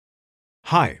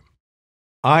Hi,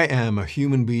 I am a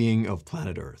human being of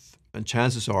planet Earth, and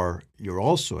chances are you're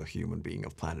also a human being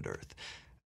of planet Earth.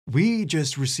 We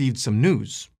just received some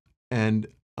news, and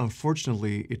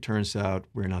unfortunately, it turns out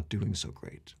we're not doing so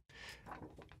great.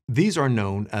 These are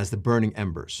known as the burning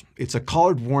embers. It's a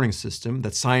colored warning system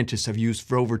that scientists have used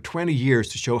for over 20 years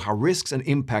to show how risks and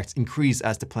impacts increase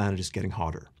as the planet is getting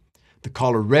hotter. The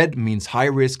color red means high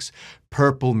risks,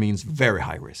 purple means very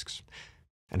high risks.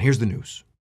 And here's the news.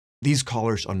 These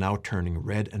colors are now turning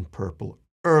red and purple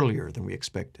earlier than we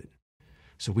expected.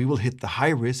 So we will hit the high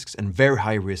risks and very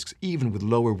high risks even with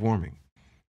lower warming.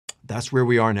 That's where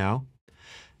we are now,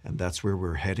 and that's where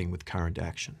we're heading with current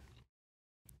action.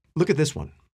 Look at this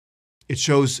one. It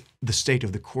shows the state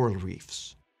of the coral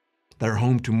reefs that are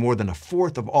home to more than a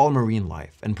fourth of all marine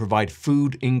life and provide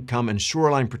food, income, and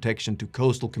shoreline protection to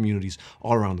coastal communities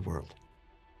all around the world.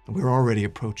 And we're already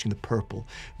approaching the purple,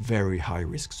 very high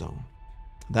risk zone.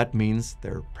 That means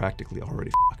they're practically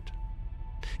already fucked.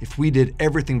 If we did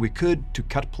everything we could to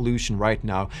cut pollution right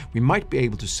now, we might be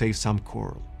able to save some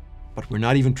coral. But we're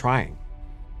not even trying.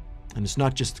 And it's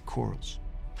not just the corals.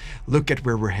 Look at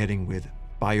where we're heading with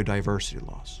biodiversity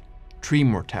loss, tree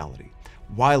mortality,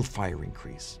 wildfire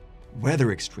increase,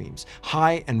 weather extremes,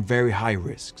 high and very high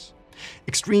risks.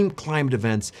 Extreme climate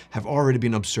events have already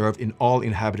been observed in all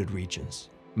inhabited regions,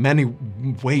 many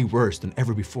way worse than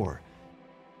ever before.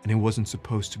 And it wasn't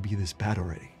supposed to be this bad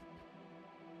already.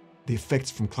 The effects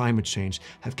from climate change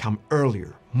have come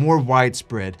earlier, more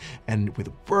widespread, and with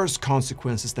worse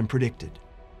consequences than predicted.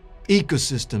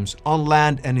 Ecosystems on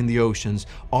land and in the oceans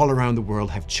all around the world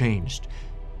have changed.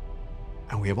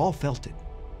 And we have all felt it.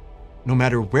 No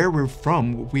matter where we're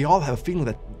from, we all have a feeling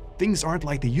that things aren't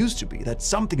like they used to be, that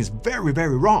something is very,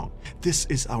 very wrong. This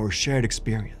is our shared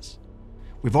experience.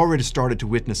 We've already started to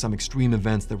witness some extreme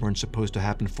events that weren't supposed to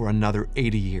happen for another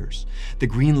 80 years. The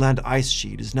Greenland ice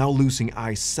sheet is now losing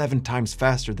ice 7 times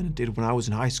faster than it did when I was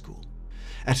in high school.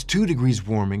 At 2 degrees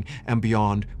warming and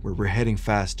beyond, where we're heading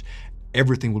fast,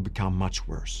 everything will become much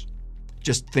worse.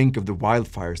 Just think of the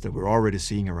wildfires that we're already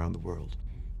seeing around the world.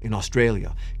 In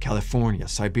Australia, California,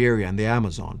 Siberia, and the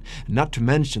Amazon, not to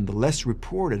mention the less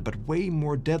reported but way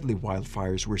more deadly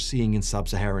wildfires we're seeing in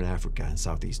sub-Saharan Africa and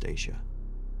Southeast Asia.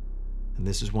 And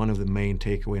this is one of the main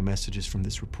takeaway messages from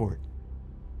this report.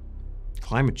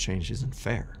 Climate change isn't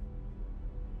fair.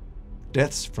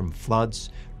 Deaths from floods,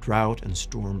 drought, and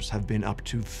storms have been up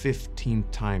to 15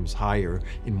 times higher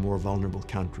in more vulnerable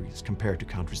countries compared to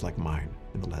countries like mine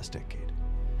in the last decade.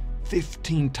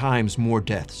 15 times more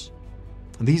deaths.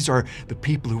 And these are the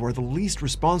people who are the least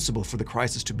responsible for the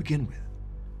crisis to begin with.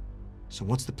 So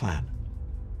what's the plan?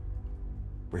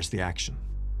 Where's the action?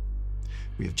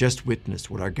 We have just witnessed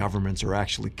what our governments are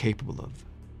actually capable of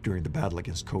during the battle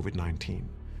against COVID-19.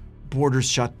 Borders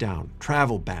shut down,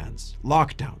 travel bans,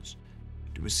 lockdowns.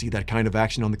 Do we see that kind of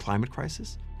action on the climate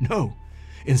crisis? No.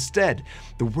 Instead,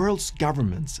 the world's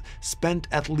governments spent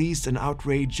at least an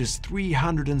outrageous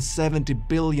 $370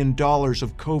 billion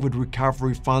of COVID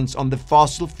recovery funds on the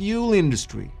fossil fuel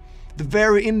industry, the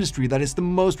very industry that is the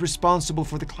most responsible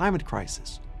for the climate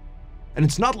crisis. And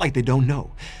it's not like they don't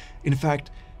know. In fact,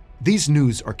 these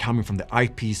news are coming from the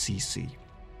IPCC,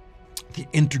 the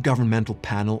Intergovernmental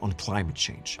Panel on Climate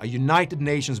Change, a United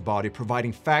Nations body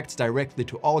providing facts directly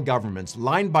to all governments,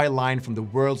 line by line from the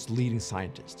world's leading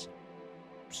scientists.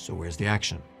 So where's the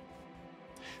action?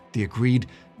 The agreed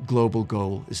global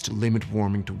goal is to limit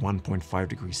warming to 1.5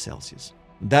 degrees Celsius.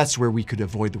 That's where we could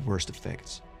avoid the worst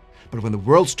effects. But when the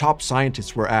world's top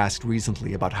scientists were asked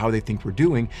recently about how they think we're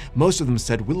doing, most of them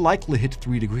said we'll likely hit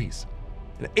 3 degrees.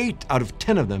 And 8 out of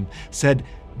 10 of them said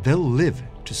they'll live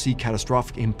to see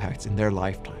catastrophic impacts in their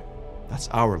lifetime. That's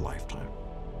our lifetime.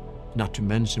 Not to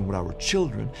mention what our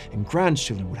children and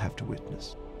grandchildren would have to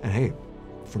witness. And hey,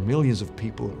 for millions of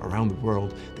people around the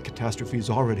world, the catastrophe is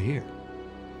already here.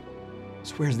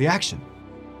 So where's the action?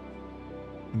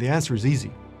 And the answer is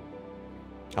easy.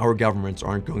 Our governments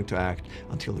aren't going to act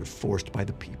until they're forced by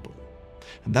the people.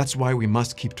 And that's why we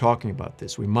must keep talking about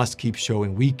this. We must keep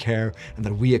showing we care and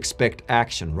that we expect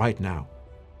action right now.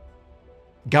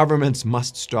 Governments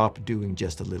must stop doing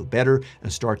just a little better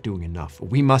and start doing enough.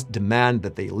 We must demand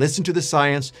that they listen to the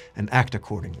science and act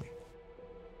accordingly.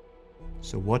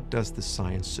 So what does the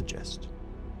science suggest?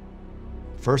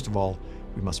 First of all,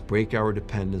 we must break our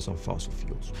dependence on fossil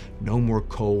fuels. No more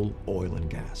coal, oil, and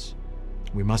gas.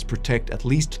 We must protect at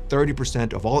least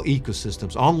 30% of all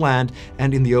ecosystems on land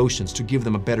and in the oceans to give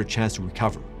them a better chance to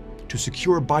recover, to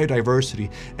secure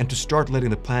biodiversity, and to start letting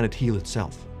the planet heal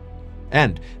itself.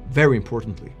 And, very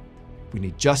importantly, we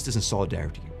need justice and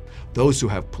solidarity. Those who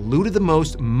have polluted the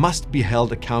most must be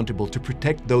held accountable to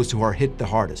protect those who are hit the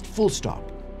hardest, full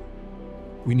stop.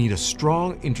 We need a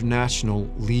strong international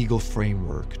legal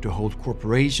framework to hold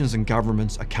corporations and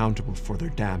governments accountable for their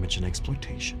damage and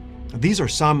exploitation. These are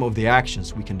some of the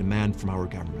actions we can demand from our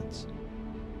governments.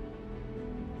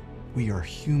 We are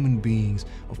human beings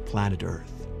of planet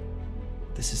Earth.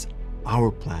 This is our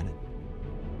planet,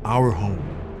 our home.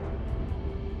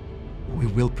 We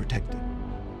will protect it.